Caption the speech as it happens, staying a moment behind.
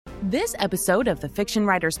This episode of the Fiction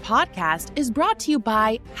Writers Podcast is brought to you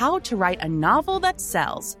by How to Write a Novel That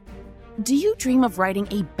Sells. Do you dream of writing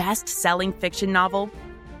a best-selling fiction novel?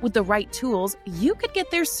 With the right tools, you could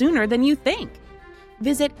get there sooner than you think.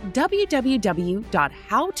 Visit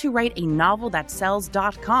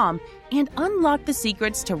www.howtowriteanovelthatsells.com and unlock the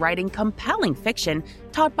secrets to writing compelling fiction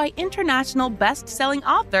taught by international best-selling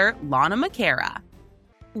author Lana McAra.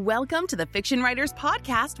 Welcome to the Fiction Writers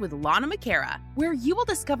Podcast with Lana McAra, where you will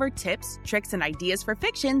discover tips, tricks, and ideas for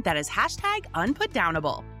fiction that is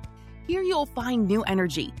 #unputdownable. Here you'll find new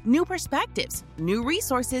energy, new perspectives, new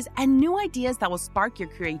resources, and new ideas that will spark your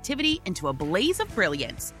creativity into a blaze of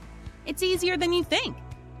brilliance. It's easier than you think.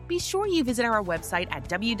 Be sure you visit our website at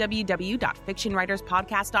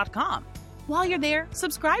www.fictionwriterspodcast.com. While you're there,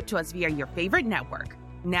 subscribe to us via your favorite network.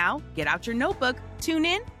 Now, get out your notebook, tune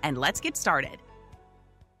in, and let's get started.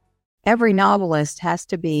 Every novelist has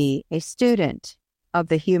to be a student of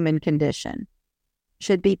the human condition,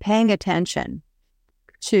 should be paying attention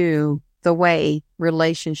to the way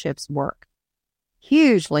relationships work.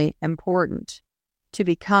 Hugely important to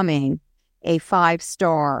becoming a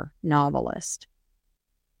 5-star novelist.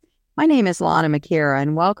 My name is Lana McAra,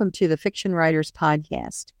 and welcome to the Fiction Writers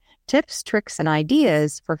Podcast. Tips, tricks, and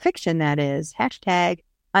ideas for fiction that is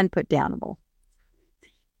 #unputdownable.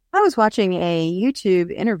 I was watching a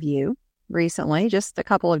YouTube interview recently, just a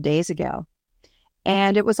couple of days ago,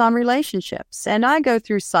 and it was on relationships. And I go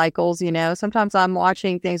through cycles, sometimes I'm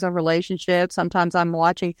watching things on relationships, sometimes I'm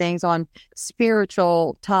watching things on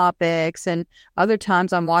spiritual topics, and other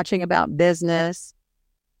times I'm watching about business.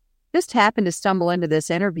 Just happened to stumble into this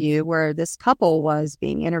interview where this couple was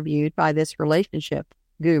being interviewed by this relationship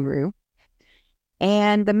guru.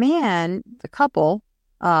 And the man in the couple,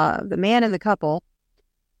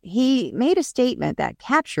 he made a statement that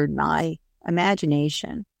captured my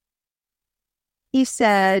imagination. He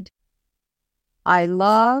said, "I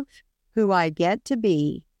love who I get to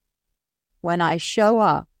be when I show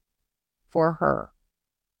up for her."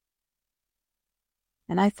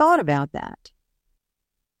 And I thought about that.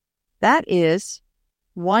 That is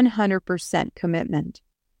 100% commitment.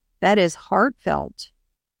 That is heartfelt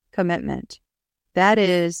commitment. That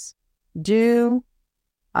is do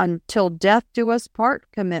until death do us part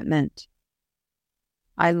commitment.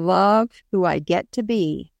 I love who I get to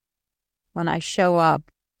be when I show up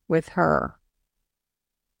with her.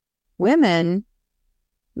 Women,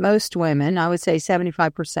 most women, I would say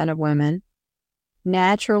 75% of women,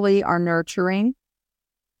 naturally are nurturing.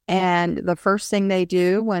 And the first thing they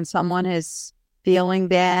do when someone is feeling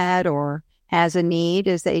bad or has a need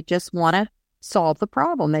is they just want to solve the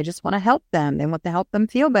problem. They just want to help them. They want to help them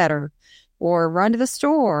feel better, or run to the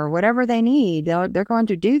store, whatever they need. They're going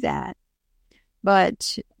to do that.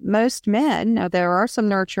 But most men, now there are some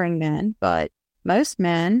nurturing men, but most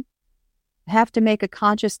men have to make a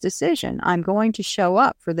conscious decision. I'm going to show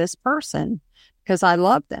up for this person because I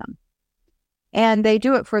love them. And they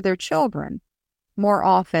do it for their children more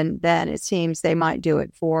often than it seems they might do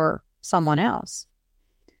it for someone else.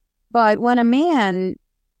 But when a man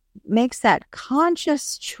makes that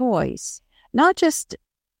conscious choice, not just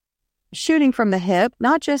shooting from the hip,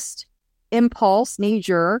 not just impulse,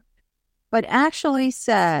 knee-jerk, but actually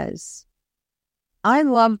says, I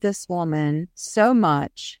love this woman so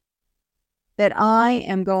much that I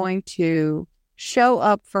am going to show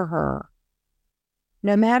up for her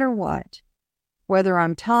no matter what, whether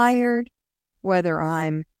I'm tired, whether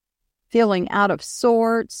I'm feeling out of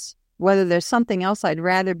sorts, whether there's something else I'd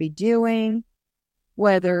rather be doing,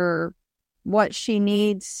 whether what she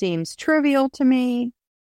needs seems trivial to me.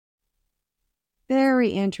 Very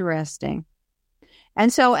interesting.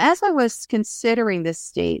 And so as I was considering this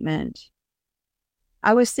statement,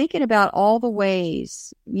 I was thinking about all the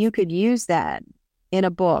ways you could use that in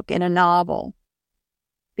a book, in a novel,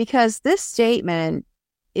 because this statement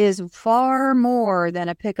is far more than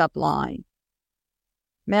a pickup line.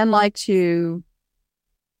 Men like to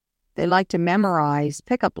memorize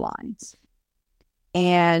pickup lines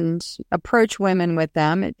and approach women with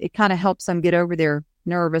them. It kind of helps them get over their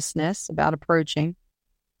nervousness about approaching.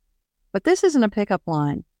 But this isn't a pickup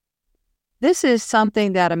line. This is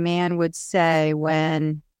something that a man would say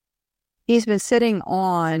when he's been sitting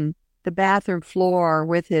on the bathroom floor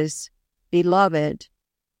with his beloved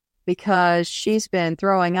because she's been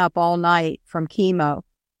throwing up all night from chemo.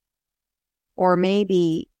 Or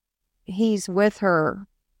maybe he's with her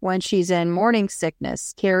when she's in morning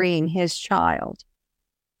sickness carrying his child.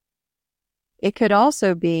 It could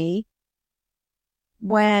also be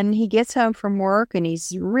when he gets home from work and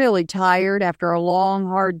he's really tired after a long,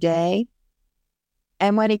 hard day.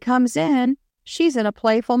 And when he comes in, she's in a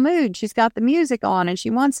playful mood. She's got the music on and she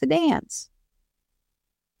wants to dance.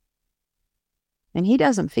 And he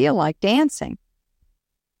doesn't feel like dancing.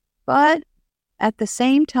 But at the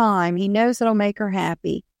same time, he knows it'll make her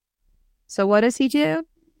happy. So what does he do?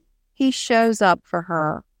 He shows up for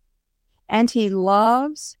her. And he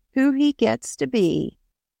loves who he gets to be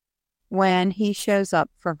when he shows up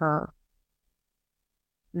for her.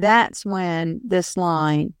 That's when this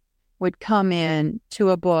line would come in to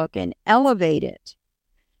a book and elevate it.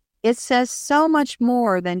 It says so much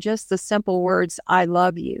more than just the simple words, I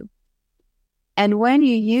love you. And when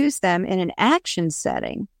you use them in an action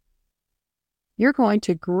setting, you're going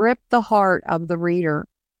to grip the heart of the reader.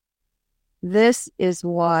 This is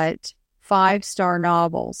what 5-star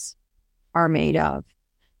novels are made of.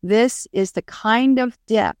 This is the kind of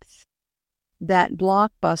depth that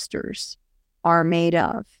blockbusters are made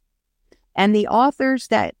of. And the authors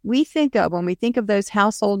that we think of when we think of those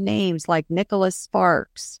household names like Nicholas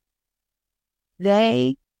Sparks,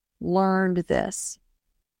 they learned this.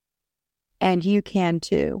 And you can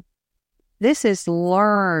too. This is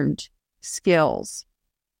learned skills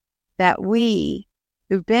that we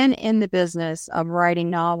who've been in the business of writing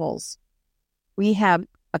novels, we have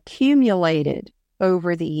accumulated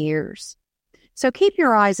over the years. So keep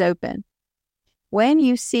your eyes open. When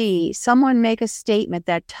you see someone make a statement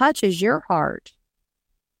that touches your heart,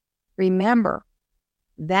 remember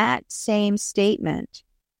that same statement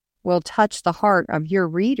will touch the heart of your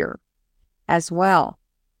reader as well.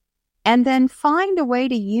 And then find a way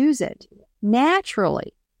to use it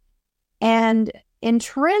naturally and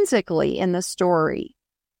intrinsically in the story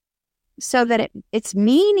so that it's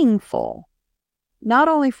meaningful, not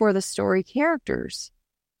only for the story characters,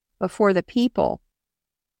 but for the people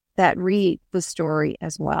that read the story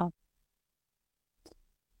as well.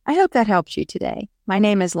 I hope that helps you today. My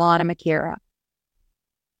name is Lana McAra.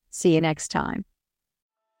 See you next time.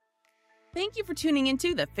 Thank you for tuning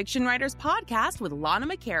into the Fiction Writers Podcast with Lana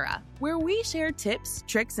McAra, where we share tips,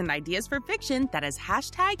 tricks, and ideas for fiction that is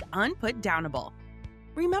 #unputdownable.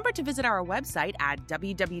 Remember to visit our website at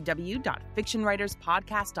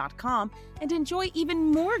www.fictionwriterspodcast.com and enjoy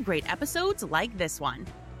even more great episodes like this one.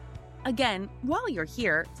 Again, while you're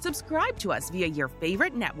here, subscribe to us via your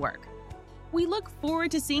favorite network. We look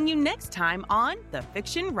forward to seeing you next time on the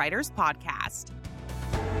Fiction Writers Podcast.